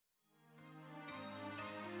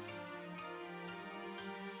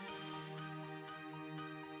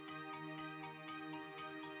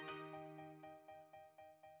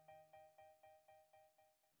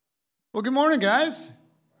Well, good morning, guys.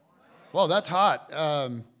 Well, that's hot.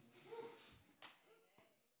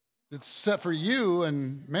 It's set for you,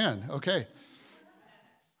 and man, okay.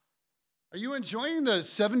 Are you enjoying the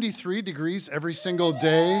 73 degrees every single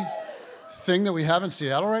day thing that we have in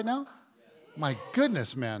Seattle right now? My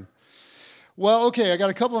goodness, man. Well, okay, I got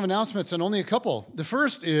a couple of announcements, and only a couple. The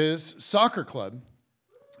first is Soccer Club.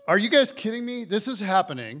 Are you guys kidding me? This is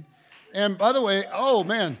happening. And by the way, oh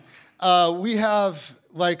man, we have,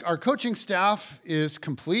 our coaching staff is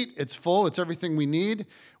complete. It's full. It's everything we need.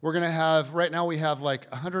 We're going to have, right now we have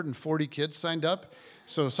 140 kids signed up.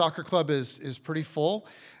 So Soccer Club is pretty full.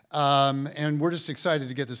 And we're just excited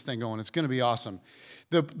to get this thing going. It's going to be awesome.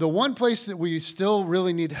 The one place that we still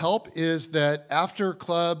really need help is that after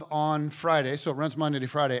club on Friday, so it runs Monday to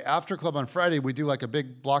Friday, after club on Friday, we do a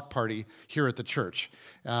big block party here at the church.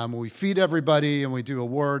 We feed everybody, and we do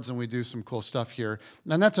awards, and we do some cool stuff here.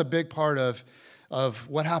 And that's a big part of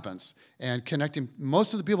what happens. And connecting,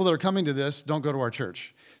 most of the people that are coming to this don't go to our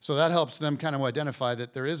church. So that helps them kind of identify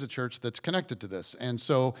that there is a church that's connected to this. And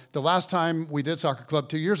so the last time we did Soccer Club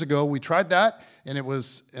 2 years ago, we tried that, and it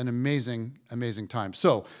was an amazing, amazing time.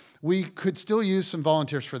 So we could still use some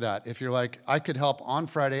volunteers for that. If you're like, I could help on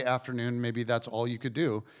Friday afternoon, maybe that's all you could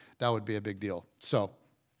do, that would be a big deal. So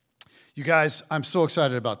you guys, I'm so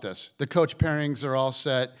excited about this. The coach pairings are all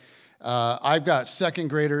set. I've got second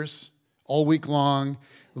graders all week long.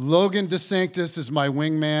 Logan DeSanctis is my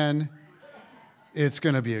wingman. It's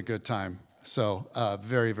going to be a good time. So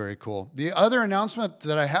very, very cool. The other announcement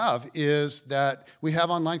that I have is that we have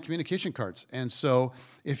online communication cards. And so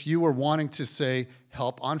if you were wanting to say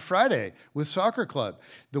help on Friday with Soccer Club,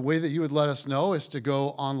 the way that you would let us know is to go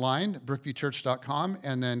online, brookviewchurch.com,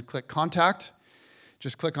 and then click contact.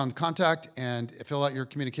 Just click on contact and fill out your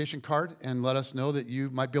communication card and let us know that you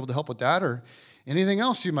might be able to help with that or anything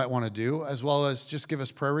else you might want to do, as well as just give us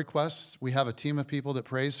prayer requests. We have a team of people that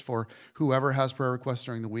prays for whoever has prayer requests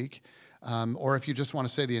during the week. Or if you just want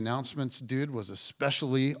to say the announcements, dude, was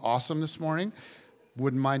especially awesome this morning.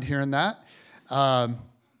 Wouldn't mind hearing that. The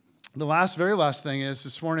very last thing is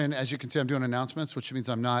this morning, as you can see, I'm doing announcements, which means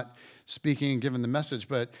I'm not speaking and giving the message.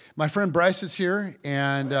 But my friend Bryce is here,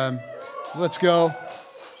 and let's go.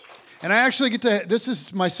 And I actually this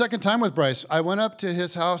is my second time with Bryce. I went up to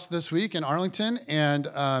his house this week in Arlington,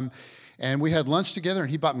 and we had lunch together, and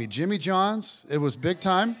he bought me Jimmy John's. It was big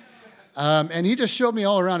time. And he just showed me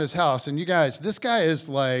all around his house. And you guys, this guy is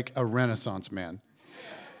like a Renaissance man.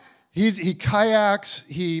 He kayaks,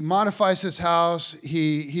 he modifies his house,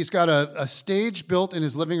 he's got a stage built in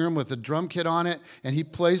his living room with a drum kit on it, and he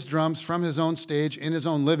plays drums from his own stage in his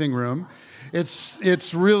own living room.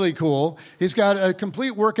 It's really cool. He's got a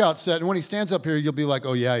complete workout set, and when he stands up here, you'll be like,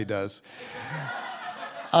 oh yeah, he does.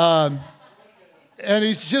 And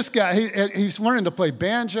he's learning to play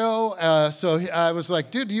banjo, so I was like,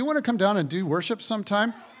 dude, do you want to come down and do worship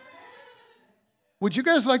sometime? Would you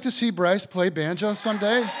guys like to see Bryce play banjo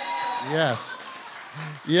someday? Yes.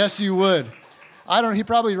 Yes, you would. He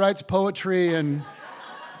probably writes poetry and,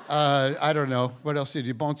 I don't know, what else do you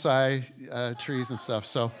do? Bonsai trees and stuff.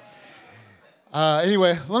 So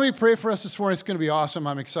anyway, let me pray for us this morning. It's going to be awesome.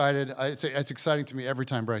 I'm excited. It's exciting to me every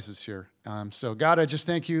time Bryce is here. So God, I just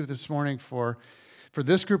thank you this morning for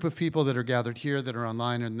this group of people that are gathered here, that are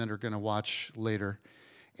online, and that are going to watch later.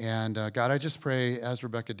 And God, I just pray, as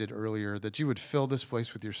Rebecca did earlier, that you would fill this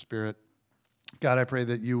place with your Spirit. God, I pray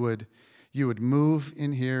that you would move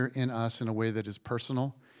in here in us in a way that is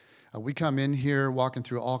personal. We come in here walking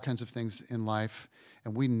through all kinds of things in life,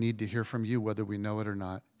 and we need to hear from you whether we know it or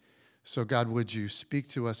not. So God, would you speak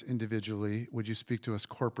to us individually? Would you speak to us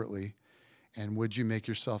corporately? And would you make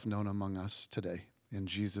yourself known among us today? In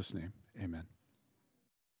Jesus' name, amen.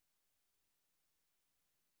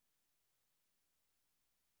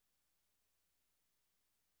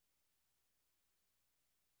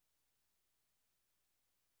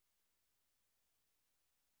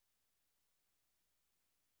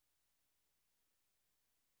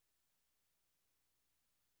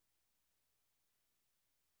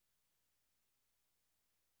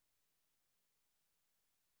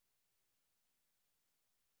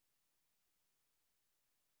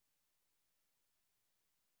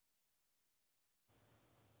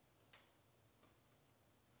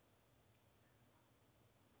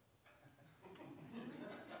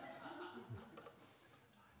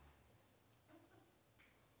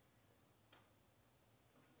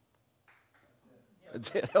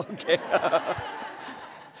 That's it, okay.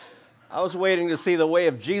 I was waiting to see the way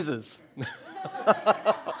of Jesus.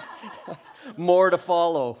 More to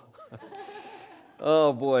follow.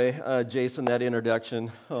 Oh boy, Jason, that introduction.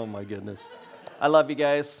 Oh my goodness. I love you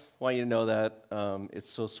guys. Want you to know that it's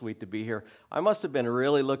so sweet to be here. I must have been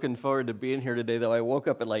really looking forward to being here today, though. I woke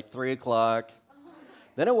up at like 3 o'clock.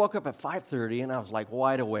 Then I woke up at 5:30, and I was like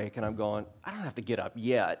wide awake, and I'm going, I don't have to get up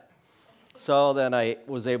yet. So then I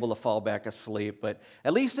was able to fall back asleep. But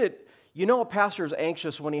at least a pastor is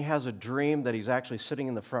anxious when he has a dream that he's actually sitting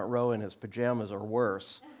in the front row in his pajamas or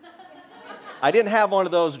worse. I didn't have one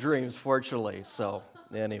of those dreams, fortunately. So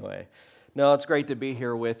anyway, no, it's great to be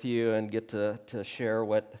here with you and get to share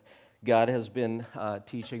what God has been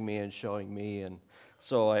teaching me and showing me. And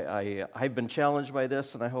so I've been challenged by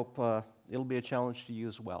this, and I hope it'll be a challenge to you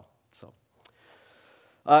as well. So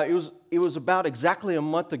it was about exactly a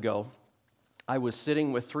month ago. I was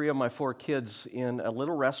sitting with 3 of my 4 kids in a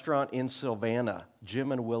little restaurant in Savannah,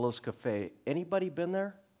 Jim and Willow's Cafe. Anybody been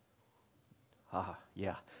there?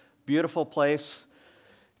 Yeah. Beautiful place.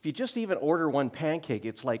 If you just even order one pancake,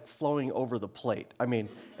 it's like flowing over the plate. I mean,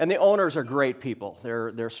 and the owners are great people.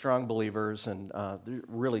 They're strong believers and they're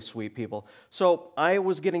really sweet people. So I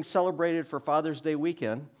was getting celebrated for Father's Day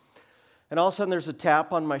weekend, and all of a sudden there's a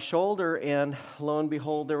tap on my shoulder, and lo and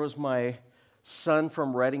behold, there was my son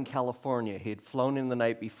from Redding, California. He'd flown in the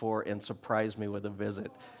night before and surprised me with a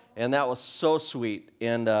visit, and that was so sweet.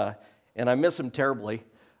 And I miss him terribly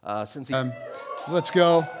since he. Let's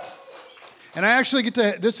go. And I actually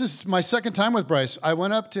this is my second time with Bryce. I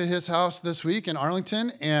went up to his house this week in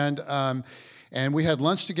Arlington, and we had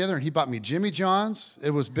lunch together, and he bought me Jimmy John's. It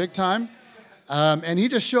was big time. And he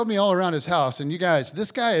just showed me all around his house. And you guys,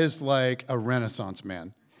 this guy is like a Renaissance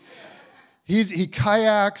man. He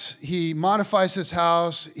kayaks, he modifies his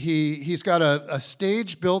house, he's got a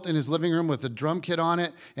stage built in his living room with a drum kit on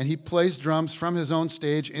it, and he plays drums from his own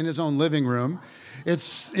stage in his own living room.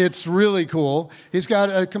 It's really cool. He's got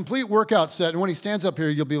a complete workout set, and when he stands up here,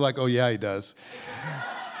 you'll be like, oh yeah, he does.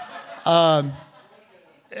 And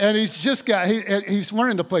he's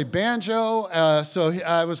learning to play banjo, so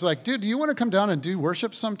I was like, dude, do you want to come down and do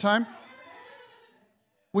worship sometime?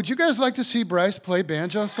 Would you guys like to see Bryce play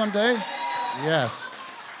banjo someday? Yes.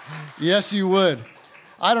 Yes, you would.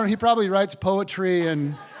 He probably writes poetry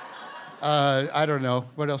and, I don't know,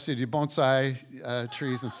 what else do you do? Bonsai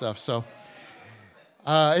trees and stuff. So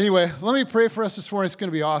anyway, let me pray for us this morning. It's going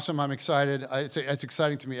to be awesome. I'm excited. It's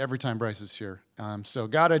exciting to me every time Bryce is here. So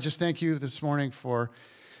God, I just thank you this morning for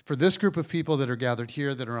this group of people that are gathered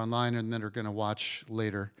here, that are online, and that are going to watch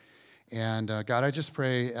later. And God, I just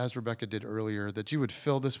pray, as Rebecca did earlier, that you would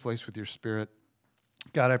fill this place with your Spirit.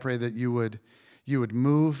 God, I pray that you would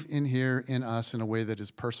move in here in us in a way that is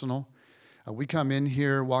personal. We come in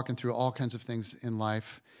here walking through all kinds of things in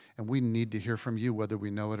life, and we need to hear from you whether we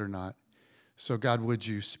know it or not. So God, would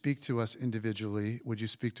you speak to us individually? Would you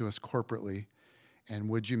speak to us corporately? And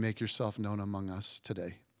would you make yourself known among us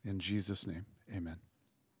today? In Jesus' name, amen.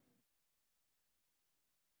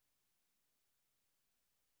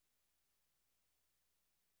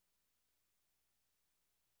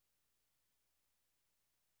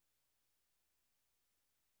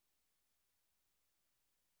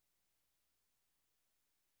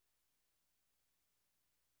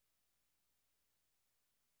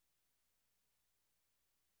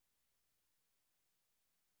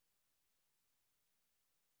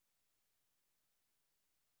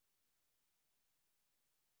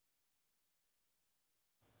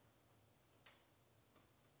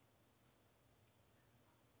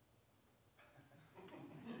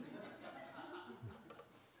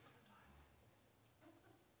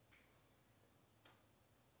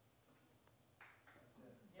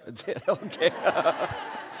 That's it, okay.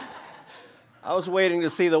 I was waiting to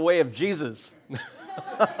see the way of Jesus.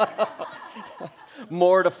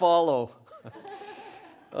 More to follow.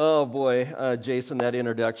 Oh boy, Jason, that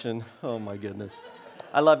introduction. Oh my goodness.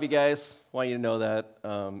 I love you guys. Want you to know that.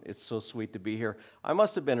 It's so sweet to be here. I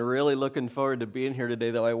must have been really looking forward to being here today,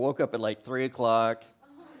 though. I woke up at like 3 o'clock.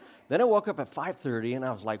 Then I woke up at 5:30, and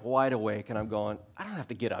I was like wide awake, and I'm going, I don't have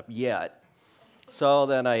to get up yet. So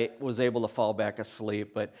then I was able to fall back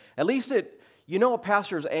asleep. But at least a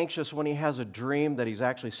pastor is anxious when he has a dream that he's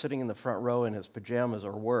actually sitting in the front row in his pajamas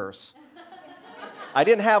or worse. I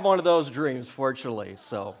didn't have one of those dreams, fortunately.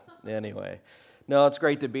 So anyway, no, it's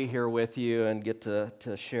great to be here with you and get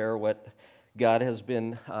to share what God has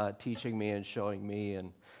been teaching me and showing me.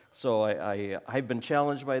 And so I've been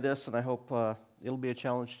challenged by this, and I hope it'll be a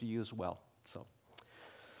challenge to you as well. So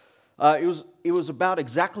it was about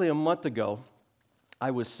exactly a month ago. I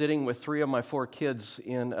was sitting with 3 of my 4 kids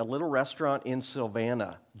in a little restaurant in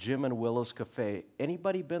Savannah, Jim and Willow's Cafe.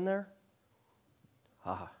 Anybody been there?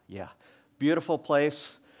 Yeah. Beautiful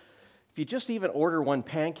place. if you just even order one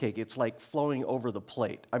pancake, it's like flowing over the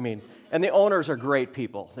plate. I mean, and the owners are great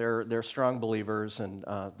people. They're strong believers and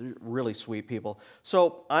they're really sweet people.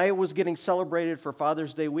 So I was getting celebrated for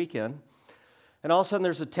Father's Day weekend, and all of a sudden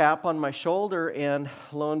there's a tap on my shoulder, and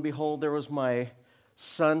lo and behold, there was my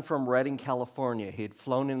son from Redding, California. He'd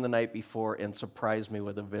flown in the night before and surprised me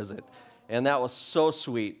with a visit, and that was so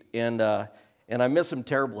sweet. And I miss him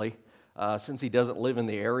terribly since he doesn't live in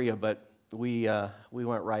the area, but we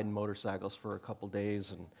went riding motorcycles for a couple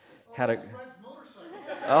days and had a.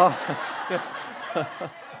 Oh,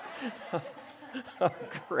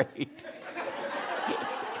 great!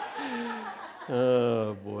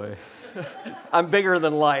 Oh boy, I'm bigger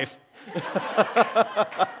than life.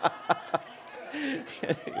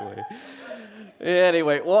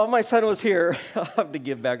 Anyway, while my son was here, I'll have to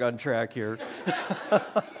get back on track here.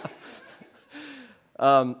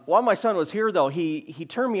 While my son was here, though, he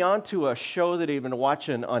turned me on to a show that he'd been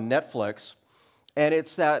watching on Netflix, and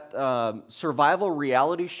it's that survival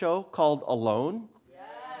reality show called Alone.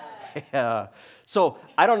 Yeah. So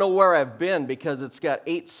I don't know where I've been because it's got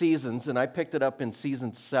 8 seasons, and I picked it up in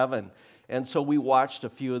season 7. And so we watched a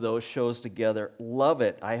few of those shows together. Love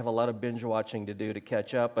it. I have a lot of binge watching to do to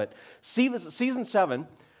catch up. But season 7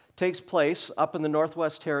 takes place up in the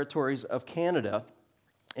Northwest Territories of Canada,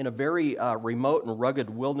 in a very remote and rugged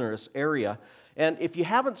wilderness area. And if you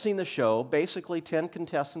haven't seen the show, basically 10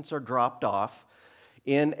 contestants are dropped off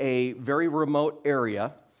in a very remote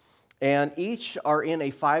area, and each are in a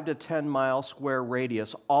 5 to 10 mile square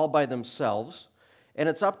radius all by themselves, and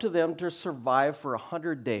it's up to them to survive for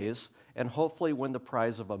 100 days and hopefully win the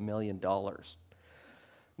prize of $1 million.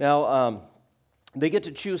 Now, they get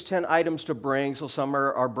to choose 10 items to bring, so some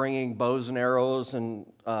are bringing bows and arrows and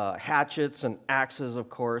hatchets and axes, of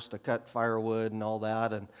course, to cut firewood and all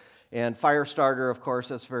that. And fire starter, of course,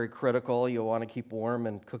 that's very critical. You'll want to keep warm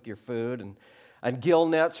and cook your food. And gill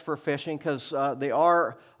nets for fishing, because they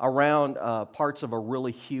are around parts of a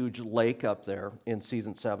really huge lake up there in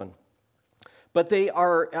Season 7. But they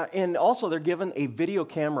are, and also they're given a video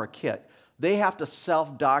camera kit. They have to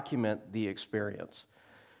self-document the experience.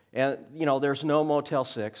 And, there's no Motel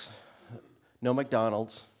 6, no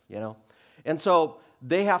McDonald's, And so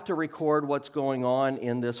they have to record what's going on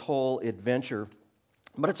in this whole adventure.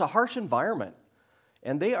 But it's a harsh environment.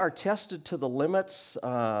 And they are tested to the limits,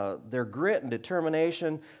 their grit and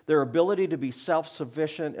determination, their ability to be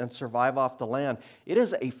self-sufficient and survive off the land. It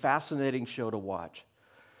is a fascinating show to watch.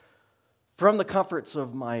 From the comforts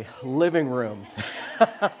of my living room.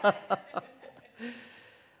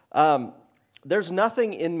 There's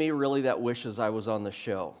nothing in me really that wishes I was on the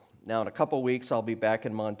show. Now, in a couple weeks, I'll be back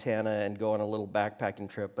in Montana and go on a little backpacking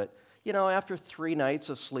trip. But, after 3 nights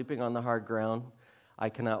of sleeping on the hard ground, I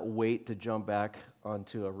cannot wait to jump back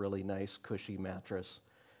onto a really nice, cushy mattress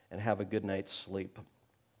and have a good night's sleep.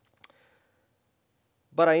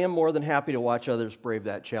 But I am more than happy to watch others brave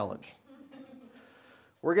that challenge.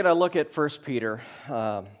 We're going to look at 1 Peter,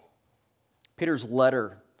 Peter's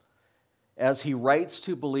letter, as he writes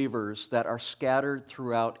to believers that are scattered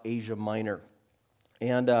throughout Asia Minor.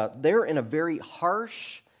 And they're in a very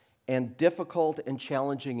harsh and difficult and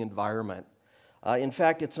challenging environment. In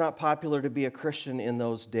fact, it's not popular to be a Christian in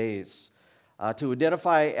those days. To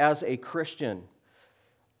identify as a Christian,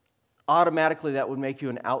 automatically that would make you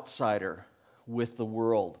an outsider with the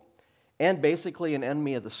world, and basically an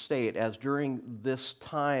enemy of the state, as during this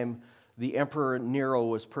time, the Emperor Nero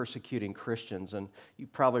was persecuting Christians. And you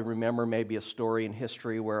probably remember maybe a story in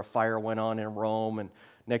history where a fire went on in Rome, and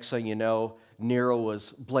next thing you know, Nero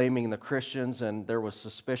was blaming the Christians, and there was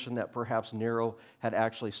suspicion that perhaps Nero had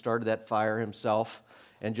actually started that fire himself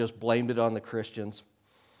and just blamed it on the Christians.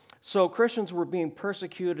 So Christians were being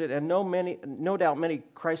persecuted, and no doubt many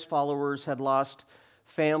Christ followers had lost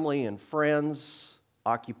family and friends,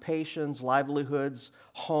 occupations, livelihoods,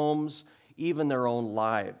 homes, even their own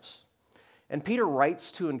lives. And Peter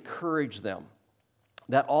writes to encourage them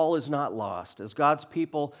that all is not lost. As God's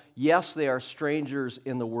people, yes, they are strangers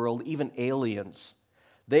in the world, even aliens.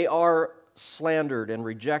 They are slandered and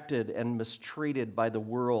rejected and mistreated by the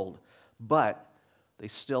world, but they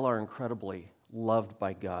still are incredibly loved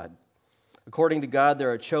by God. According to God,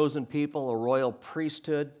 they're a chosen people, a royal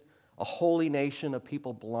priesthood, a holy nation, a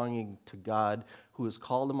people belonging to God who has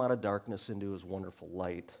called them out of darkness into his wonderful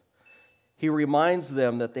light. He reminds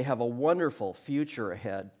them that they have a wonderful future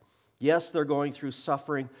ahead. Yes, they're going through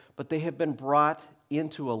suffering, but they have been brought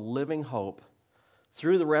into a living hope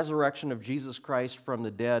through the resurrection of Jesus Christ from the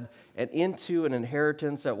dead and into an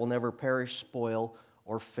inheritance that will never perish, spoil,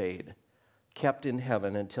 or fade, kept in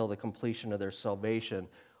heaven until the completion of their salvation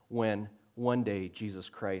when one day Jesus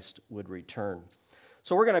Christ would return.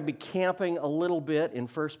 So we're going to be camping a little bit in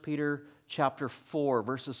 1 Peter chapter 4,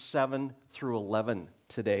 verses 7 through 11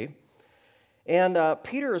 today. And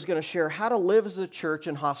Peter is going to share how to live as a church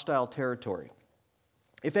in hostile territory.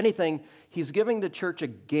 If anything, he's giving the church a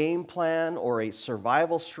game plan or a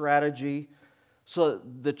survival strategy so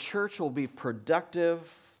that the church will be productive,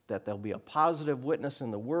 that there'll be a positive witness in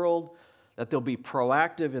the world, that they'll be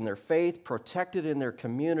proactive in their faith, protected in their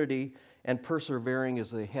community, and persevering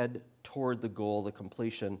as they head toward the goal, the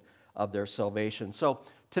completion of their salvation. So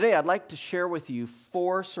today I'd like to share with you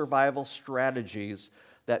 4 survival strategies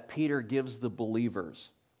that Peter gives the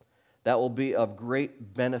believers that will be of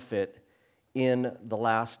great benefit in the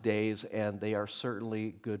last days, and they are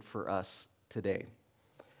certainly good for us today.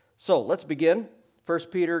 So let's begin. 1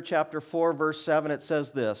 Peter chapter 4, verse 7, it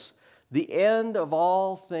says this, "The end of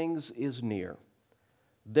all things is near.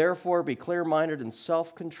 Therefore be clear-minded and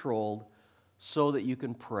self-controlled so that you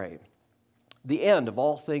can pray." The end of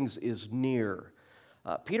all things is near.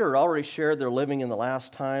 Peter had already shared they're living in the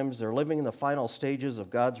last times. They're living in the final stages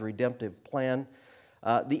of God's redemptive plan.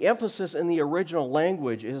 The emphasis in the original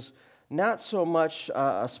language is not so much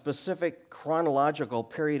a specific chronological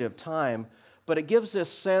period of time, but it gives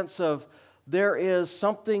this sense of there is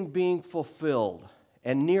something being fulfilled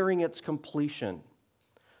and nearing its completion.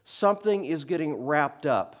 Something is getting wrapped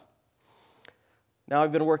up. Now,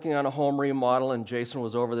 I've been working on a home remodel, and Jason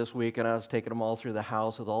was over this week, and I was taking him all through the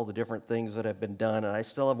house with all the different things that have been done, and I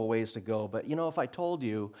still have a ways to go. But, if I told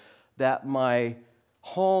you that my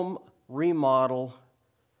home remodel,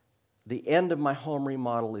 the end of my home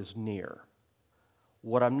remodel is near,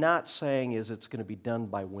 what I'm not saying is it's going to be done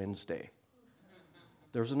by Wednesday.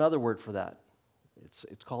 There's another word for that.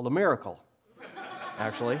 It's called a miracle,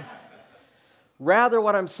 actually. Rather,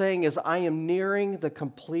 what I'm saying is I am nearing the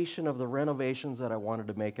completion of the renovations that I wanted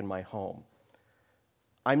to make in my home.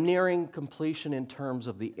 I'm nearing completion in terms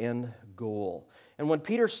of the end goal. And when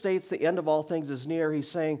Peter states the end of all things is near, he's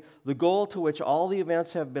saying the goal to which all the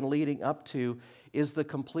events have been leading up to is the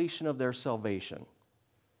completion of their salvation.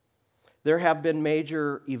 There have been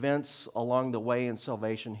major events along the way in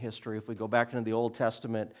salvation history. If we go back into the Old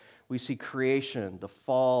Testament, we see creation, the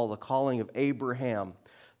fall, the calling of Abraham,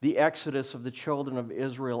 the exodus of the children of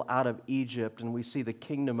Israel out of Egypt, and we see the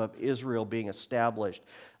kingdom of Israel being established.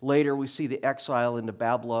 Later, we see the exile into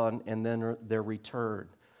Babylon and then their return.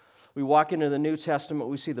 We walk into the New Testament,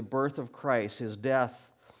 we see the birth of Christ, his death,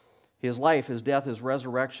 his life, his death, his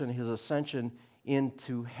resurrection, his ascension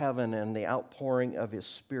into heaven, and the outpouring of his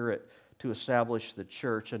Spirit to establish the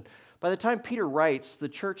church. And by the time Peter writes, the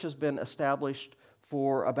church has been established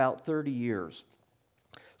for about 30 years.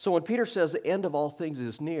 So when Peter says the end of all things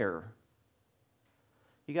is near,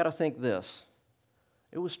 you got to think this.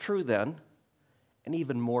 It was true then, and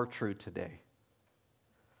even more true today.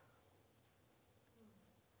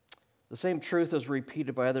 The same truth is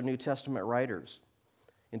repeated by other New Testament writers.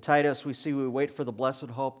 In Titus, we wait for the blessed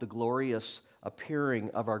hope, the glorious appearing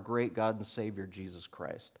of our great God and Savior, Jesus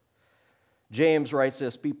Christ. James writes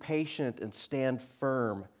this, "Be patient and stand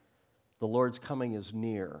firm. The Lord's coming is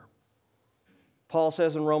near." Paul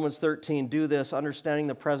says in Romans 13, "Do this, understanding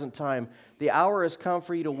the present time. The hour has come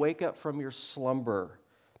for you to wake up from your slumber,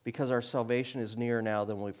 because our salvation is nearer now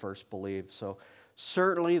than we first believed." So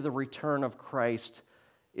certainly the return of Christ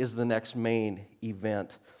is the next main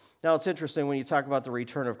event. Now it's interesting when you talk about the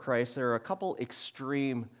return of Christ, there are a couple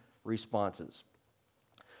extreme responses.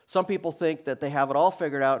 Some people think that they have it all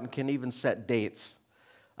figured out and can even set dates.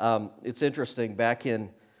 It's interesting, back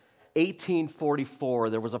in 1844,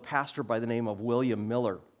 there was a pastor by the name of William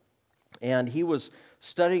Miller, and he was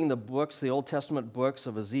studying the books, the Old Testament books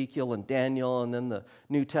of Ezekiel and Daniel, and then the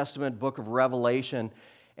New Testament book of Revelation,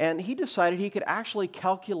 and he decided he could actually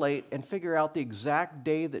calculate and figure out the exact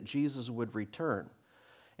day that Jesus would return.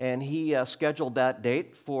 And he scheduled that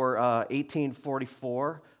date for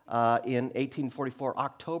 1844, in 1844,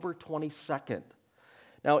 October 22nd.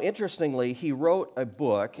 Now, interestingly, he wrote a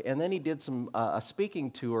book, and then he did a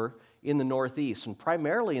speaking tour in the Northeast, and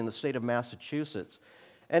primarily in the state of Massachusetts.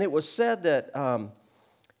 And it was said that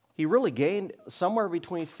he really gained somewhere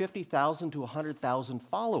between 50,000 to 100,000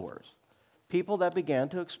 followers, people that began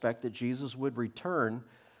to expect that Jesus would return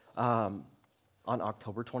on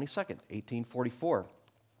October 22nd, 1844.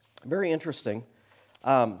 Very interesting.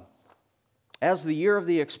 As the year of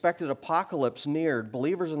the expected apocalypse neared,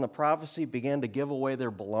 believers in the prophecy began to give away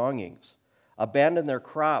their belongings, abandon their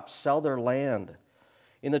crops, sell their land.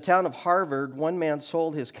 In the town of Harvard, one man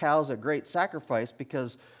sold his cows at great sacrifice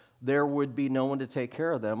because there would be no one to take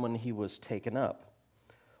care of them when he was taken up.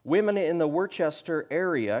 Women in the Worcester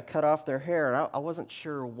area cut off their hair, and I wasn't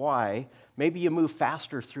sure why. Maybe you move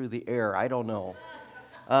faster through the air, I don't know.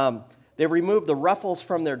 They removed the ruffles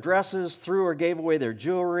from their dresses, threw or gave away their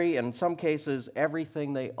jewelry, and in some cases,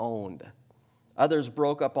 everything they owned. Others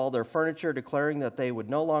broke up all their furniture, declaring that they would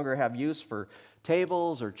no longer have use for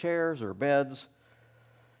tables or chairs or beds.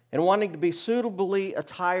 And wanting to be suitably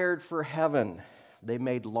attired for heaven, they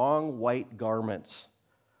made long white garments.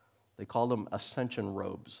 They called them ascension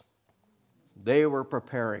robes. They were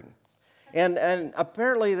preparing. And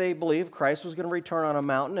apparently they believed Christ was going to return on a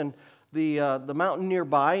mountain, and the mountain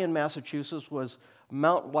nearby in Massachusetts was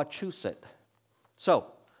Mount Wachusett. So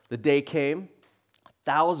the day came.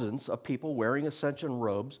 Thousands of people wearing ascension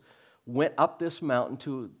robes went up this mountain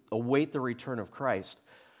to await the return of Christ.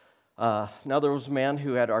 Now there was a man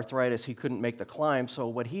who had arthritis. He couldn't make the climb, so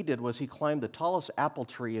what he did was he climbed the tallest apple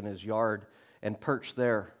tree in his yard and perched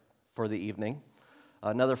there for the evening.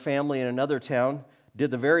 Another family in another town did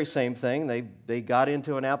the very same thing. They got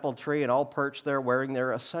into an apple tree and all perched there wearing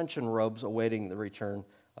their ascension robes awaiting the return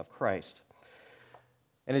of Christ.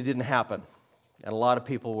 And it didn't happen. And a lot of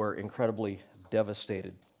people were incredibly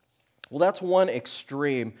devastated. Well, that's one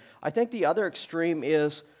extreme. I think the other extreme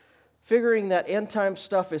is figuring that end-time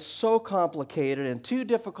stuff is so complicated and too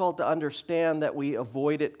difficult to understand that we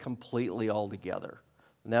avoid it completely altogether.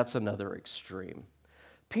 And that's another extreme.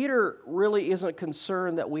 Peter really isn't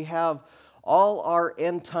concerned that we have all our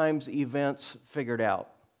end times events figured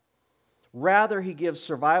out. Rather, he gives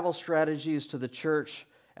survival strategies to the church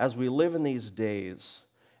as we live in these days.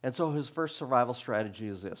 And so his first survival strategy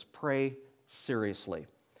is this: pray seriously.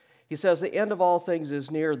 He says, the end of all things is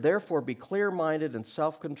near, therefore be clear-minded and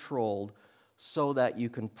self-controlled so that you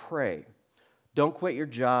can pray. Don't quit your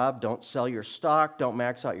job, don't sell your stock, don't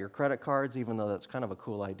max out your credit cards, even though that's kind of a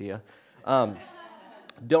cool idea.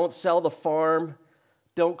 Don't sell the farm,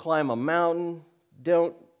 don't climb a mountain,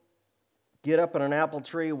 don't get up in an apple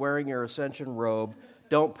tree wearing your ascension robe,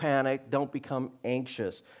 don't panic, don't become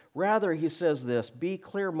anxious. Rather, he says this: be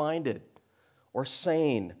clear-minded or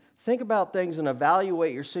sane. Think about things and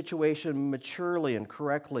evaluate your situation maturely and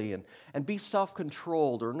correctly, and be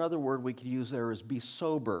self-controlled, or another word we could use there is be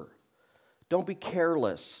sober. Don't be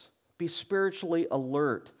careless. Be spiritually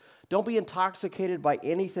alert. Don't be intoxicated by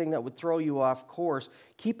anything that would throw you off course.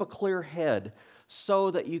 Keep a clear head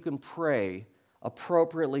so that you can pray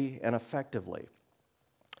appropriately and effectively.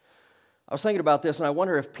 I was thinking about this, and I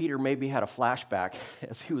wonder if Peter maybe had a flashback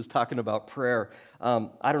as he was talking about prayer.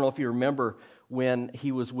 I don't know if you remember when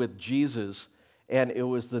he was with Jesus, and it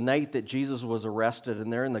was the night that Jesus was arrested,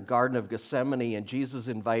 and they're in the Garden of Gethsemane, and Jesus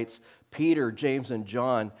invites Peter, James, and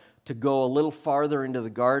John to go a little farther into the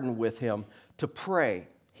garden with him to pray.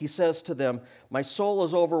 He says to them, "My soul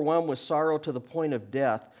is overwhelmed with sorrow to the point of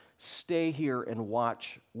death. Stay here and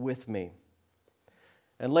watch with me."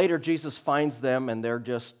 And later Jesus finds them, and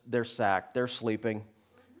they're sacked, they're sleeping.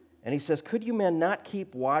 And he says, "Could you men not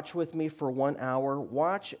keep watch with me for 1 hour?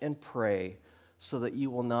 Watch and pray so that you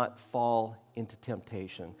will not fall into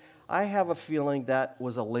temptation." I have a feeling that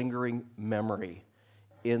was a lingering memory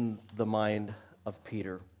in the mind of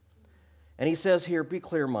Peter. And he says here, be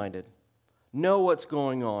clear-minded. Know what's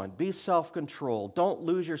going on. Be self-controlled. Don't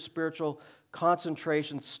lose your spiritual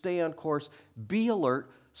concentration. Stay on course. Be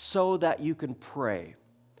alert so that you can pray.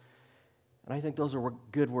 And I think those are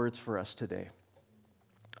good words for us today.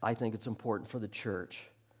 I think it's important for the church.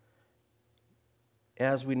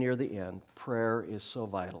 As we near the end, prayer is so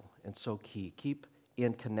vital and so key. Keep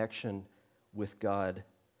in connection with God.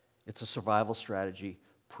 It's a survival strategy.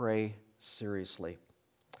 Pray seriously.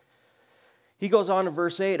 He goes on in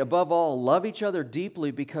verse 8, above all, love each other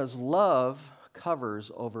deeply because love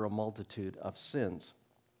covers over a multitude of sins.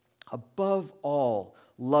 Above all,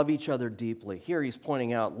 love each other deeply. Here he's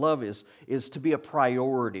pointing out love is to be a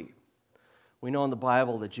priority. We know in the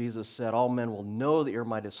Bible that Jesus said, all men will know that you're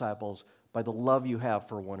my disciples by the love you have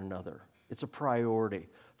for one another. It's a priority.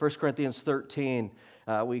 1 Corinthians 13,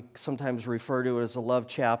 we sometimes refer to it as a love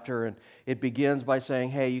chapter, and it begins by saying,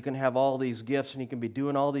 hey, you can have all these gifts, and you can be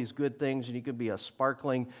doing all these good things, and you can be a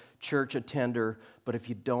sparkling church attender, but if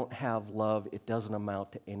you don't have love, it doesn't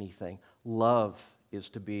amount to anything. Love is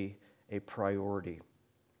to be a priority.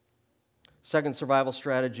 Second survival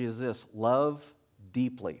strategy is this: love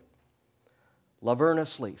deeply. Love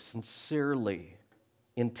earnestly, sincerely,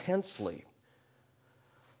 intensely.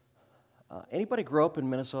 Anybody grow up in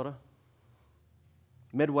Minnesota?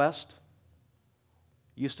 Midwest?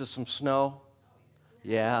 Used to some snow?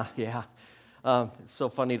 Yeah. It's so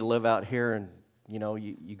funny to live out here and,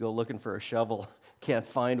 you go looking for a shovel, can't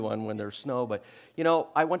find one when there's snow. But,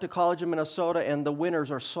 I went to college in Minnesota, and the winters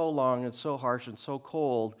are so long and so harsh and so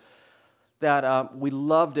cold that we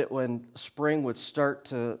loved it when spring would start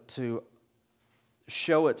to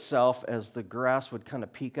show itself as the grass would kind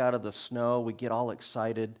of peek out of the snow. We'd get all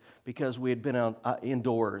excited because we had been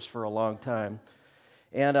indoors for a long time.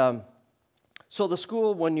 And so the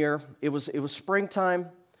school one year, it was springtime,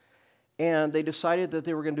 and they decided that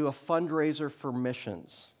they were going to do a fundraiser for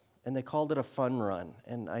missions. And they called it a fun run.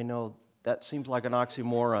 And I know that seems like an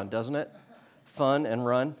oxymoron, doesn't it? Fun and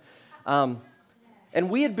run. And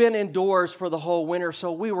we had been indoors for the whole winter,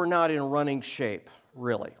 so we were not in running shape,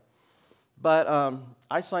 really. But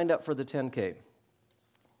I signed up for the 10K.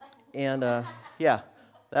 And yeah,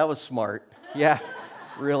 that was smart. Yeah,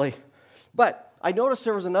 really. But I noticed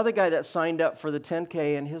there was another guy that signed up for the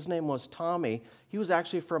 10K, and his name was Tommy. He was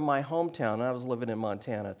actually from my hometown. I was living in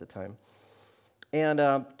Montana at the time.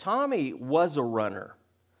 And Tommy was a runner.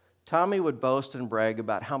 Tommy would boast and brag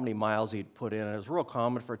about how many miles he'd put in. It was real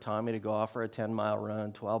common for Tommy to go off for a 10-mile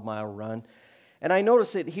run, 12-mile run. And I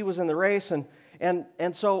noticed that he was in the race, and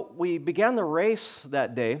so we began the race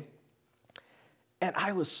that day, and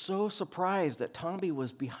I was so surprised that Tommy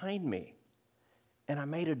was behind me. And I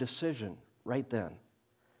made a decision right then.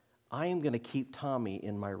 I am going to keep Tommy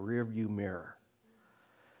in my rearview mirror.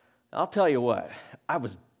 I'll tell you what, I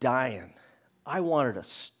was dying. I wanted to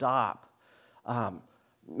stop.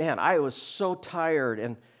 Man, I was so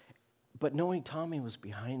tired, but knowing Tommy was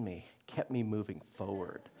behind me kept me moving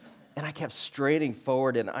forward. And I kept straining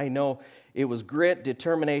forward, and I know it was grit,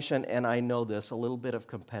 determination, and I know this, a little bit of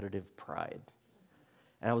competitive pride.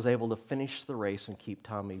 And I was able to finish the race and keep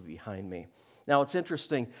Tommy behind me. Now, it's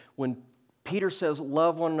interesting, when Peter says,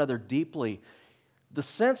 love one another deeply, the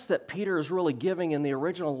sense that Peter is really giving in the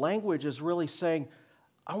original language is really saying,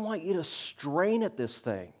 I want you to strain at this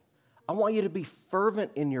thing. I want you to be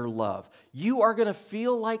fervent in your love. You are going to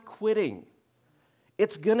feel like quitting.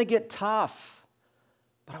 It's going to get tough.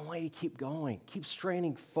 But I want you to keep going. Keep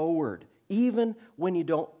straining forward, even when you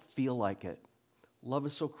don't feel like it. Love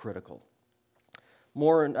is so critical.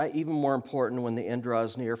 Even more important when the end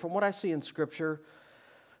draws near. From what I see in Scripture,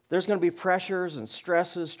 there's going to be pressures and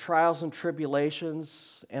stresses, trials and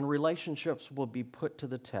tribulations, and relationships will be put to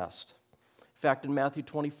the test. In fact, in Matthew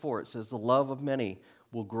 24, it says, the love of many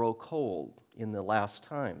will grow cold in the last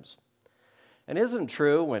times. And isn't it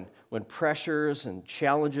true when pressures and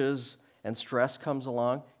challenges and stress comes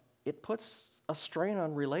along, it puts a strain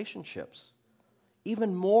on relationships.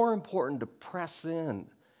 Even more important to press in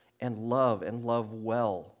and love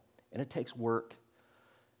well. And it takes work.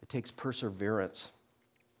 It takes perseverance.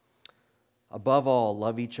 Above all,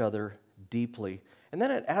 love each other deeply. And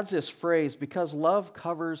then it adds this phrase, because love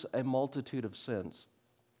covers a multitude of sins.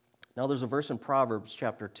 Now, there's a verse in Proverbs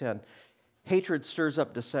chapter 10. Hatred stirs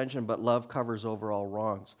up dissension, but love covers over all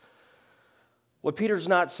wrongs. What Peter's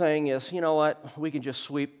not saying is, you know what, we can just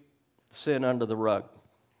sweep sin under the rug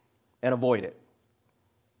and avoid it.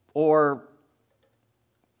 Or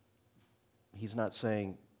he's not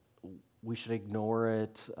saying we should ignore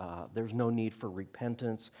it. There's no need for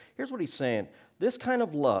repentance. Here's what he's saying. This kind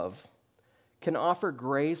of love can offer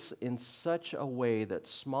grace in such a way that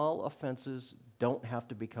small offenses don't have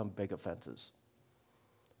to become big offenses.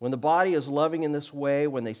 When the body is loving in this way,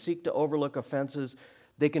 when they seek to overlook offenses,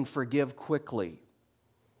 they can forgive quickly.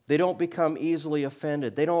 They don't become easily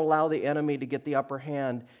offended. They don't allow the enemy to get the upper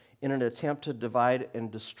hand in an attempt to divide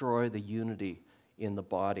and destroy the unity in the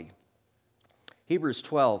body. Hebrews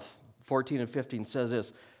 12, 14 and 15 says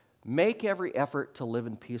this, make every effort to live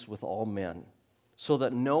in peace with all men, so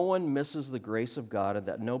that no one misses the grace of God and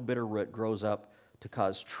that no bitter root grows up to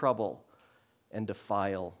cause trouble and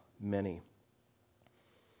defile many.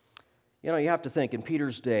 You know, you have to think, in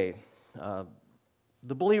Peter's day,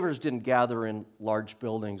 the believers didn't gather in large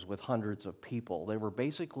buildings with hundreds of people. They were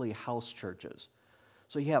basically house churches.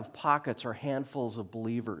 So you have pockets or handfuls of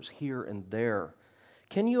believers here and there.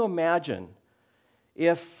 Can you imagine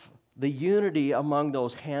if the unity among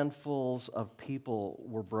those handfuls of people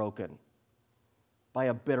were broken by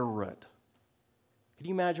a bitter root? Can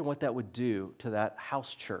you imagine what that would do to that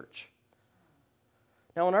house church?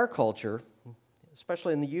 Now, in our culture,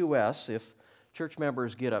 especially in the U.S., if church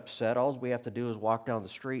members get upset, all we have to do is walk down the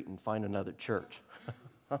street and find another church.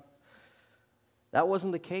 That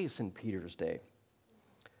wasn't the case in Peter's day.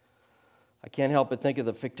 I can't help but think of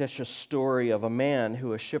the fictitious story of a man who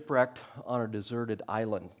was shipwrecked on a deserted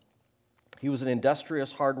island. He was an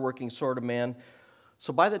industrious, hardworking sort of man.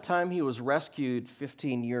 So by the time he was rescued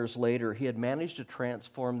 15 years later, he had managed to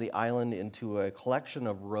transform the island into a collection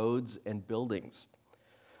of roads and buildings.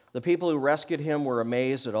 The people who rescued him were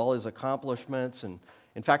amazed at all his accomplishments, and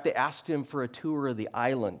in fact, they asked him for a tour of the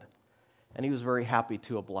island, and he was very happy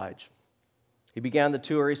to oblige. He began the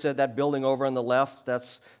tour. He said, that building over on the left,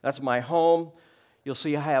 that's my home. You'll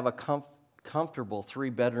see I have a comfortable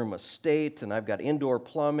 3-bedroom estate, and I've got indoor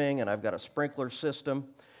plumbing, and I've got a sprinkler system.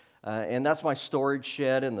 And that's my storage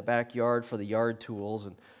shed in the backyard for the yard tools.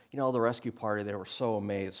 And, the rescue party, they were so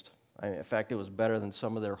amazed. In fact, it was better than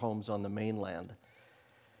some of their homes on the mainland.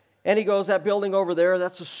 And he goes, that building over there,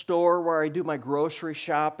 that's a store where I do my grocery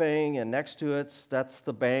shopping, and next to it, that's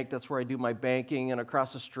the bank, that's where I do my banking, and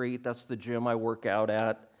across the street, that's the gym I work out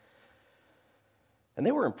at. And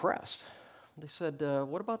they were impressed. They said,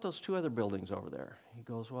 what about those 2 other buildings over there? He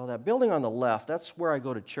goes, well, that building on the left, that's where I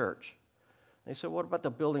go to church. They said, what about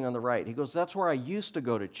the building on the right? He goes, that's where I used to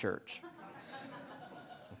go to church.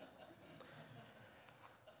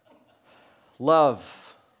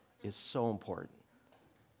 Love is so important.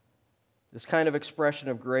 This kind of expression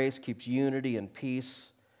of grace keeps unity and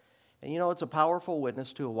peace. And it's a powerful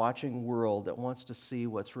witness to a watching world that wants to see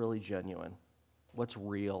what's really genuine, what's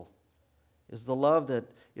real. Is the love that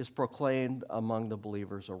is proclaimed among the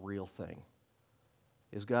believers a real thing?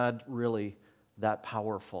 Is God really that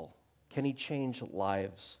powerful? Can He change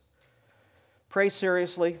lives? Pray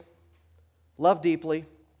seriously, love deeply,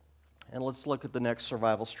 and let's look at the next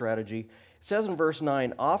survival strategy. It says in verse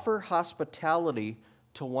 9, offer hospitality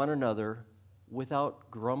to one another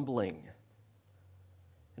without grumbling.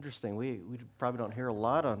 Interesting, we probably don't hear a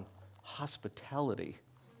lot on hospitality.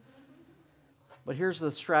 But here's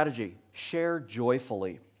the strategy: share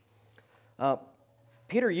joyfully.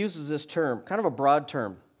 Peter uses this term, kind of a broad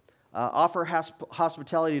term, offer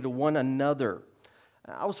hospitality to one another.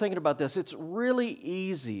 I was thinking about this. It's really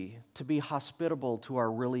easy to be hospitable to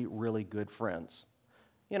our really, really good friends.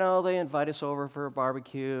 They invite us over for a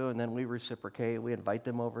barbecue, and then we reciprocate. We invite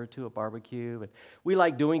them over to a barbecue. And we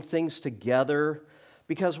like doing things together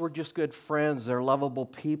because we're just good friends. They're lovable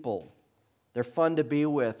people. They're fun to be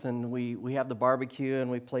with, and we have the barbecue, and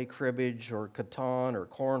we play cribbage or Catan or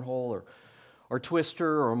cornhole or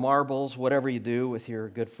twister or marbles, whatever you do with your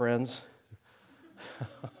good friends.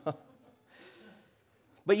 But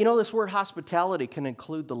this word hospitality can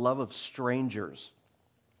include the love of strangers.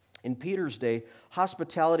 In Peter's day,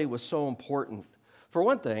 hospitality was so important. For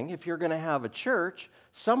one thing, if you're going to have a church,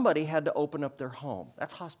 somebody had to open up their home.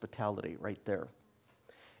 That's hospitality right there.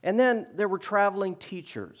 And then there were traveling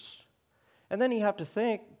teachers. And then you have to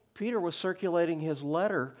think, Peter was circulating his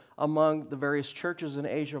letter among the various churches in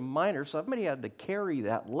Asia Minor. Somebody had to carry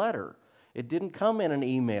that letter. It didn't come in an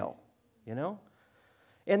email,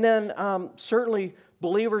 And then certainly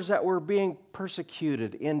believers that were being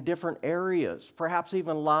persecuted in different areas, perhaps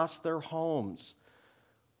even lost their homes,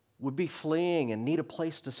 would be fleeing and need a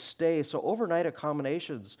place to stay. So overnight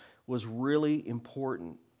accommodations was really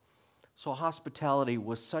important. So hospitality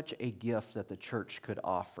was such a gift that the church could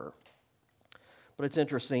offer. But it's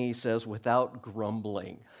interesting, he says, without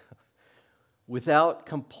grumbling, without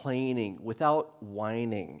complaining, without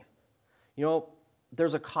whining.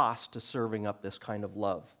 There's a cost to serving up this kind of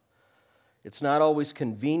love. It's not always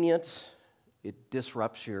convenient. It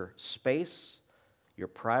disrupts your space, your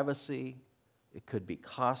privacy. It could be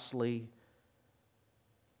costly.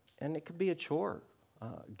 And it could be a chore.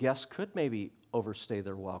 Guests could maybe overstay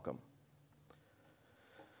their welcome.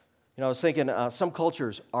 I was thinking, some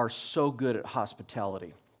cultures are so good at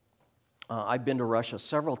hospitality. I've been to Russia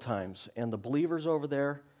several times, and the believers over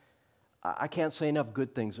there, I can't say enough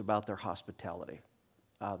good things about their hospitality.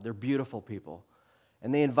 They're beautiful people.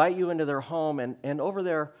 And they invite you into their home, and over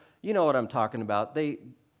there, you know what I'm talking about.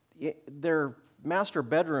 Their master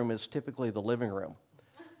bedroom is typically the living room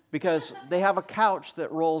because they have a couch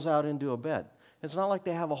that rolls out into a bed. It's not like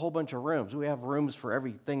they have a whole bunch of rooms. We have rooms for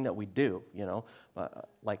everything that we do,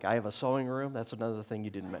 Like I have a sewing room. That's another thing you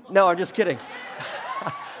didn't mention. No, I'm just kidding.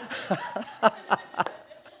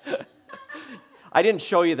 I didn't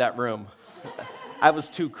show you that room. I was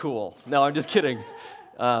too cool. No, I'm just kidding.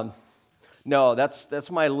 No, that's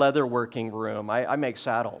my leatherworking room. I make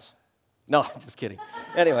saddles. No, I'm just kidding.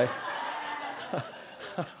 Anyway.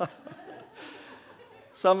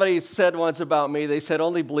 Somebody said once about me, they said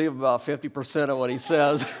only believe about 50% of what he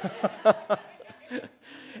says.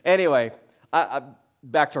 Anyway,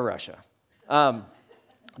 back to Russia.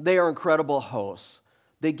 They are incredible hosts.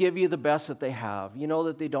 They give you the best that they have. You know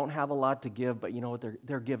that they don't have a lot to give, but you know what?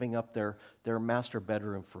 They're giving up their master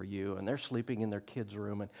bedroom for you, and they're sleeping in their kids'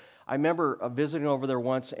 room. And I remember visiting over there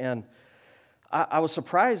once, and I was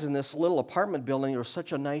surprised in this little apartment building, there was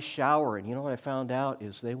such a nice shower. And you know what I found out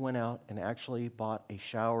is they went out and actually bought a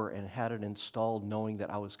shower and had it installed knowing that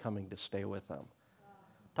I was coming to stay with them. Wow.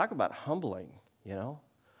 Talk about humbling,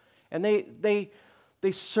 And they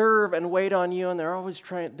serve and wait on you, and they're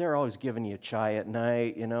always giving you chai at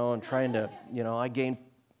night, and trying to, I gain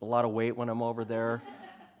a lot of weight when I'm over there.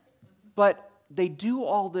 But they do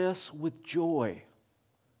all this with joy.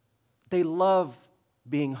 They love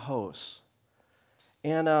being hosts.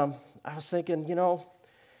 And I was thinking,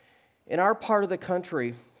 in our part of the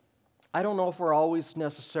country, I don't know if we're always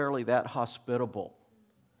necessarily that hospitable.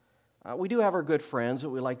 We do have our good friends that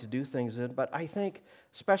we like to do things in, but I think,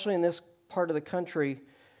 especially in this part of the country,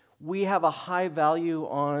 we have a high value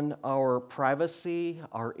on our privacy,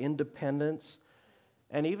 our independence,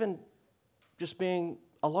 and even just being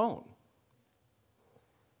alone.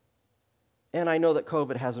 And I know that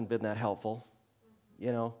COVID hasn't been that helpful.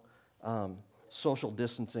 Social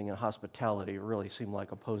distancing and hospitality really seem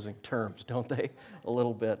like opposing terms, don't they? A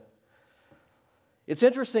little bit. It's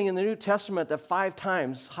interesting in the New Testament that 5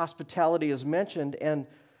 times hospitality is mentioned, and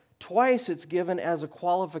twice it's given as a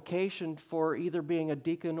qualification for either being a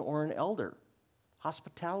deacon or an elder.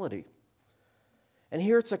 Hospitality. And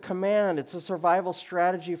here it's a command, it's a survival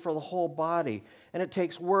strategy for the whole body. And it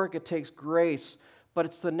takes work, it takes grace, but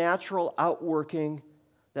it's the natural outworking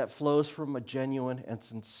that flows from a genuine and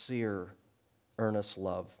sincere, earnest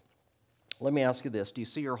love. Let me ask you this. Do you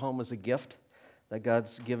see your home as a gift that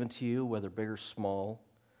God's given to you, whether big or small?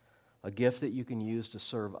 A gift that you can use to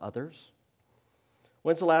serve others?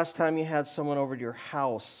 When's the last time you had someone over to your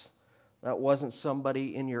house that wasn't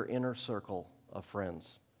somebody in your inner circle of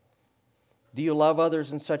friends? Do you love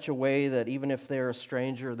others in such a way that even if they're a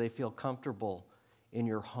stranger, they feel comfortable in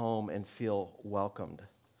your home and feel welcomed?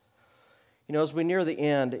 As we near the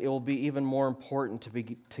end, it will be even more important to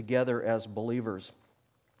be together as believers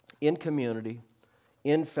in community,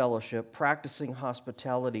 in fellowship, practicing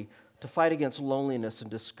hospitality to fight against loneliness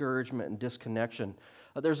and discouragement and disconnection.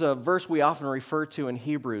 There's a verse we often refer to in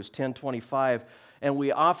Hebrews 10:25, and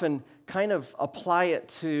we often kind of apply it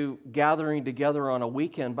to gathering together on a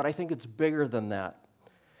weekend, but I think it's bigger than that.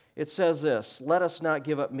 It says this, "Let us not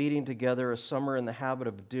give up meeting together as some are in the habit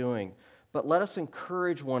of doing, but let us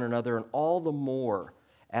encourage one another, and all the more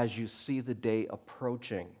as you see the day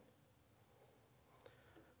approaching."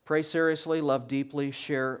 Pray seriously, love deeply,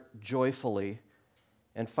 share joyfully.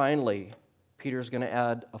 And finally, Peter's going to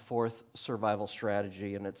add a 4th survival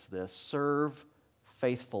strategy, and it's this: serve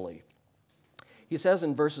faithfully. He says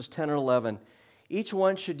in verses 10 and 11, "Each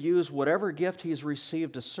one should use whatever gift he's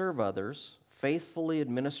received to serve others, faithfully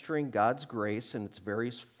administering God's grace in its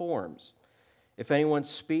various forms. If anyone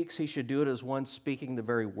speaks, he should do it as one speaking the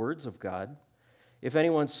very words of God. If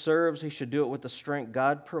anyone serves, he should do it with the strength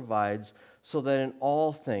God provides, so that in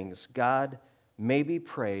all things God may be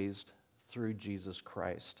praised through Jesus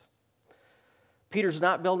Christ." Peter's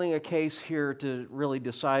not building a case here to really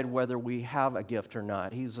decide whether we have a gift or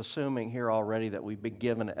not. He's assuming here already that we've been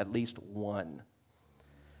given at least one.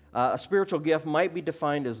 A spiritual gift might be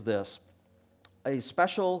defined as this: a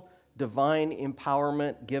special divine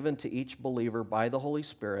empowerment given to each believer by the Holy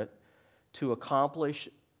Spirit to accomplish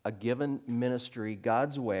a given ministry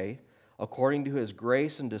God's way, according to His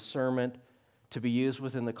grace and discernment, to be used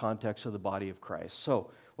within the context of the body of Christ.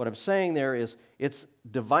 So, what I'm saying there is it's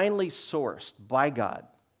divinely sourced by God.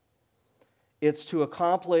 It's to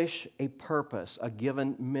accomplish a purpose, a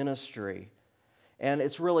given ministry. And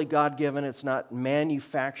it's really God-given. It's not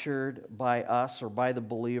manufactured by us or by the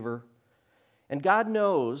believer. And God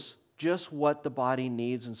knows just what the body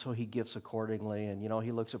needs, and so He gives accordingly. And,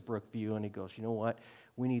 He looks at Brookview and He goes, "You know what?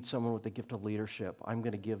 We need someone with the gift of leadership. I'm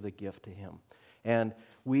going to give the gift to him. And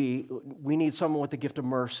we need someone with the gift of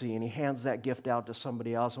mercy," and He hands that gift out to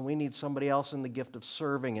somebody else. And we need somebody else in the gift of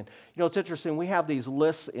serving. And, it's interesting. We have these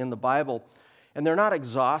lists in the Bible, and they're not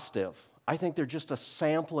exhaustive. I think they're just a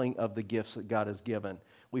sampling of the gifts that God has given.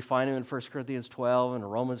 We find them in 1 Corinthians 12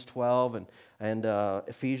 and Romans 12 and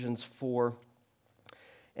Ephesians 4.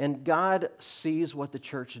 And God sees what the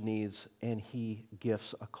church needs, and He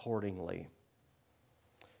gifts accordingly.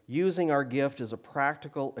 Using our gift as a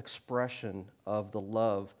practical expression of the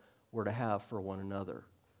love we're to have for one another.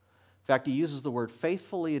 In fact, He uses the word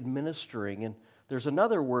faithfully administering, and there's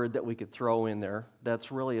another word that we could throw in there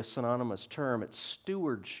that's really a synonymous term. It's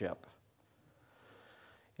stewardship.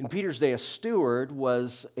 In Peter's day, a steward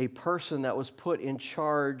was a person that was put in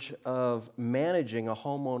charge of managing a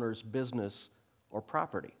homeowner's business or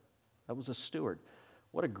property. That was a steward.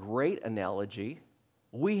 What a great analogy.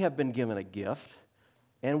 We have been given a gift,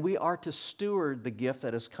 and we are to steward the gift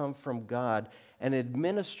that has come from God and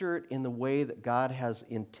administer it in the way that God has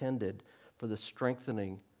intended for the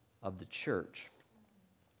strengthening of the church.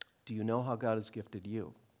 Do you know how God has gifted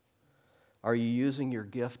you? Are you using your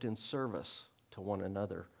gift in service to one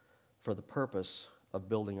another for the purpose of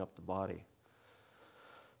building up the body?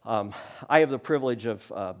 I have the privilege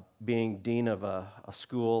of being dean of a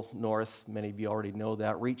school north. Many of you already know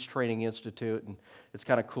that, Reach Training Institute, and it's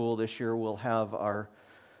kind of cool. This year we'll have our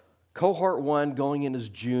cohort 1 going in as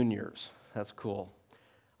juniors. That's cool.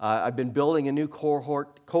 I've been building a new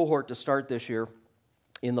cohort to start this year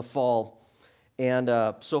in the fall, and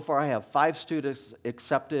so far I have 5 students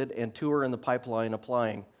accepted and 2 are in the pipeline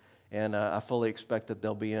applying, and I fully expect that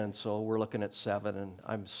they'll be in, so we're looking at 7, and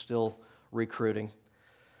I'm still recruiting.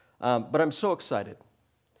 But I'm so excited.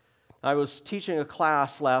 I was teaching a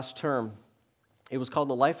class last term. It was called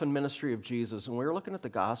The Life and Ministry of Jesus, and we were looking at the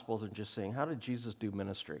Gospels and just saying, how did Jesus do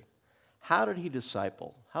ministry? How did he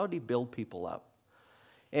disciple? How did he build people up?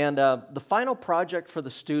 And the final project for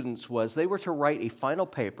the students was they were to write a final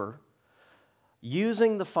paper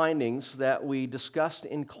using the findings that we discussed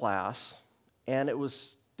in class, and it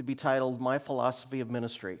was to be titled My Philosophy of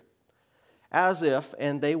Ministry. As if,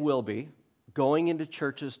 and they will be, going into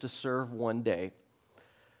churches to serve one day,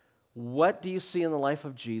 what do you see in the life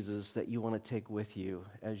of Jesus that you want to take with you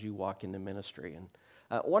as you walk into ministry? And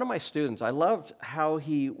one of my students, I loved how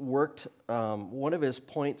he worked one of his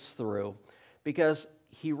points through, because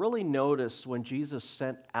he really noticed when Jesus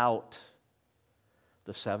sent out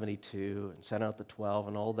the 72 and sent out the 12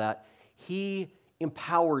 and all that, he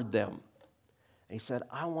empowered them. And he said,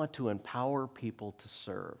 I want to empower people to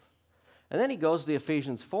serve. And then he goes to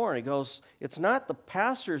Ephesians 4 and he goes, it's not the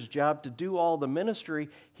pastor's job to do all the ministry,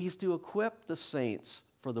 he's to equip the saints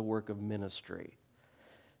for the work of ministry.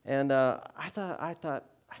 And I thought,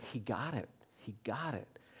 he got it. He got it.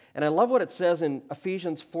 And I love what it says in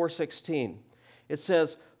Ephesians 4:16. It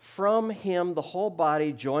says, from him the whole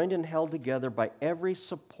body, joined and held together by every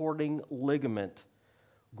supporting ligament,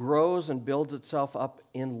 grows and builds itself up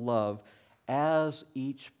in love as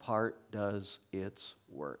each part does its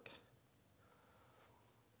work.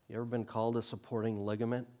 You ever been called a supporting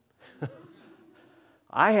ligament?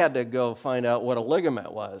 I had to go find out what a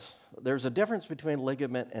ligament was. There's a difference between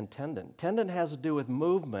ligament and tendon. Tendon has to do with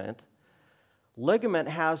movement. Ligament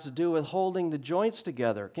has to do with holding the joints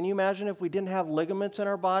together. Can you imagine if we didn't have ligaments in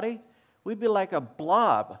our body? We'd be like a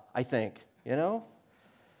blob, I think, you know?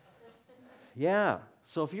 Yeah.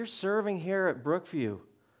 So if you're serving here at Brookview,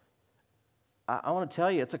 I want to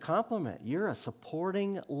tell you, it's a compliment. You're a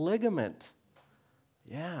supporting ligament.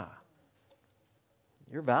 Yeah.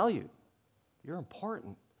 You're valued. You're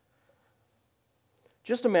important.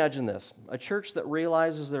 Just imagine this, a church that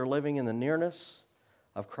realizes they're living in the nearness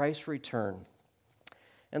of Christ's return.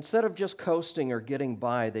 Instead of just coasting or getting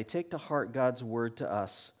by, they take to heart God's word to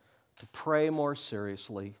us to pray more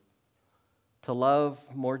seriously, to love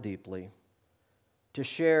more deeply, to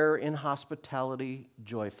share in hospitality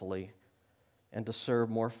joyfully, and to serve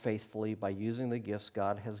more faithfully by using the gifts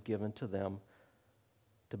God has given to them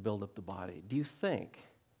to build up the body. Do you think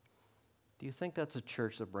that's a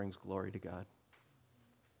church that brings glory to God?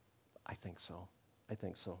 I think so. I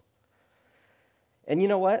think so. And you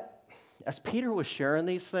know what? As Peter was sharing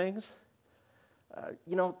these things,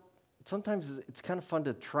 sometimes it's kind of fun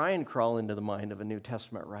to try and crawl into the mind of a New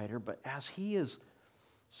Testament writer, but as he is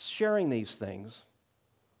sharing these things,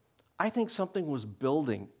 I think something was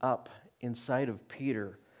building up inside of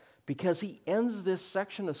Peter, because he ends this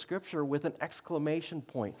section of Scripture with an exclamation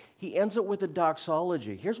point. He ends it with a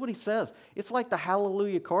doxology. Here's what he says. It's like the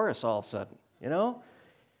Hallelujah chorus all of a sudden, you know?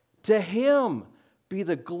 To him be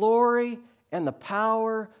the glory and the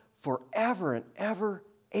power forever and ever.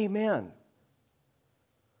 Amen.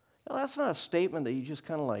 Now, that's not a statement that you just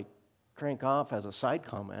kind of like crank off as a side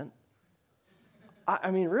comment.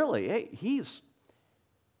 I mean, really, hey, he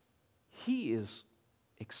is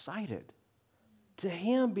excited. To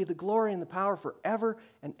him be the glory and the power forever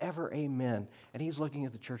and ever. Amen. And he's looking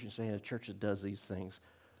at the church and saying, a church that does these things,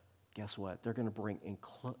 guess what? They're going to bring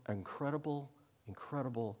incredible,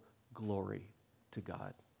 incredible glory to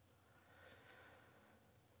God.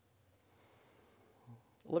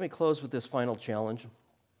 Let me close with this final challenge,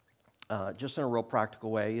 just in a real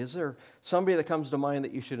practical way. Is there somebody that comes to mind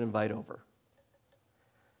that you should invite over?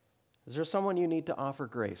 Is there someone you need to offer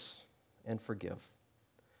grace and forgive?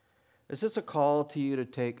 Is this a call to you to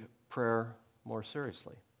take prayer more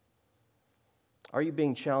seriously? Are you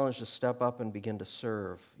being challenged to step up and begin to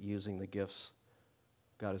serve using the gifts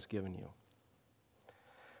God has given you?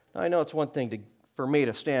 Now, I know it's one thing for me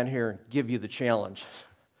to stand here and give you the challenge,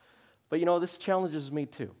 but this challenges me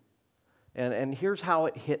too. And here's how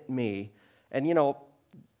it hit me. And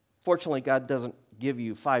fortunately, God doesn't give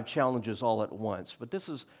you 5 challenges all at once, but this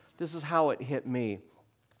is how it hit me.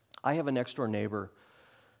 I have a next door neighbor.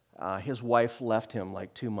 His wife left him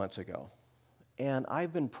like 2 months ago, and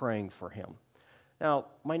I've been praying for him. Now,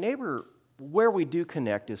 my neighbor where we do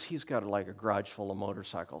connect is he's got like a garage full of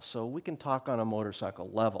motorcycles, so we can talk on a motorcycle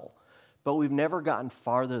level, but we've never gotten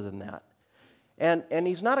farther than that. And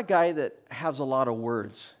he's not a guy that has a lot of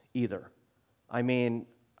words either. I mean,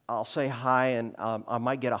 I'll say hi, and I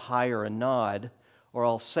might get a hi or a nod, or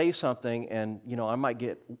I'll say something, and I might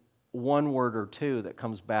get one word or two that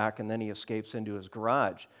comes back, and then he escapes into his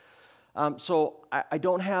garage. So I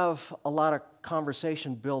don't have a lot of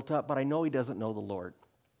conversation built up, but I know he doesn't know the Lord.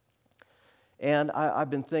 And I've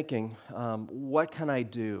been thinking, what can I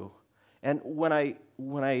do? And when I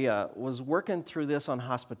was working through this on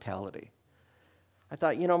hospitality, I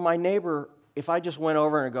thought, my neighbor, if I just went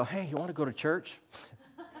over and go, hey, you want to go to church?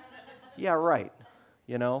 Yeah, right,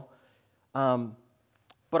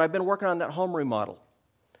 But I've been working on that home remodel.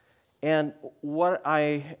 And what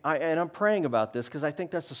I'm praying about this because I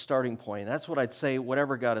think that's the starting point. That's what I'd say,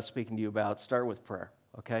 whatever God is speaking to you about, start with prayer,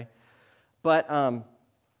 okay? But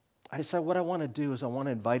I decided what I want to do is I want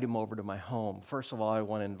to invite him over to my home. First of all, I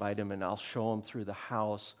want to invite him and I'll show him through the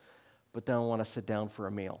house, but then I want to sit down for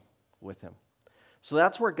a meal with him. So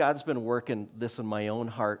that's where God's been working this in my own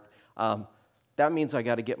heart. That means I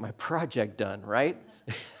got to get my project done, right?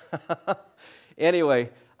 Anyway,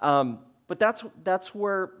 but that's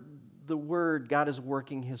where the Word, God is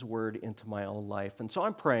working His Word into my own life. And so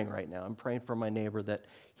I'm praying right now. I'm praying for my neighbor that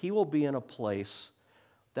he will be in a place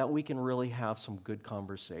that we can really have some good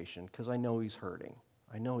conversation because I know he's hurting.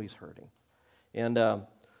 I know he's hurting. And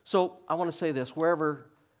so I want to say this, wherever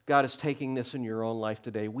God is taking this in your own life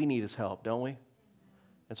today, we need His help, don't we?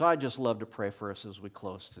 And so I'd just love to pray for us as we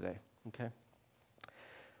close today, okay?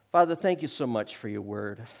 Father, thank you so much for your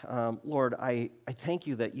word. Lord, I thank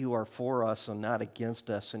you that you are for us and not against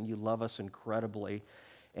us, and you love us incredibly.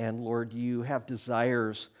 And Lord, you have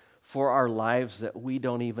desires for our lives that we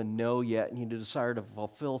don't even know yet, and you desire to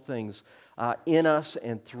fulfill things in us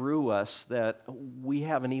and through us that we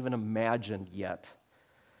haven't even imagined yet.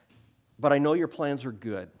 But I know your plans are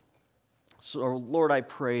good. So, Lord, I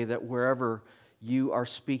pray that wherever you are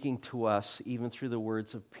speaking to us, even through the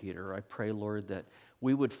words of Peter, I pray, Lord, that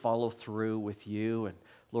we would follow through with you. And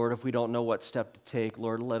Lord, if we don't know what step to take,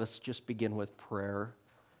 Lord, let us just begin with prayer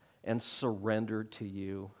and surrender to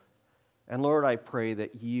you. And Lord, I pray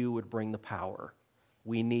that you would bring the power.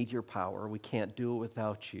 We need your power. We can't do it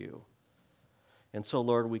without you. And so,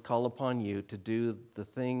 Lord, we call upon you to do the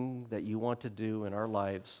thing that you want to do in our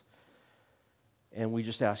lives. And we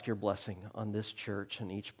just ask your blessing on this church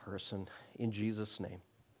and each person. In Jesus' name,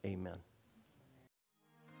 amen.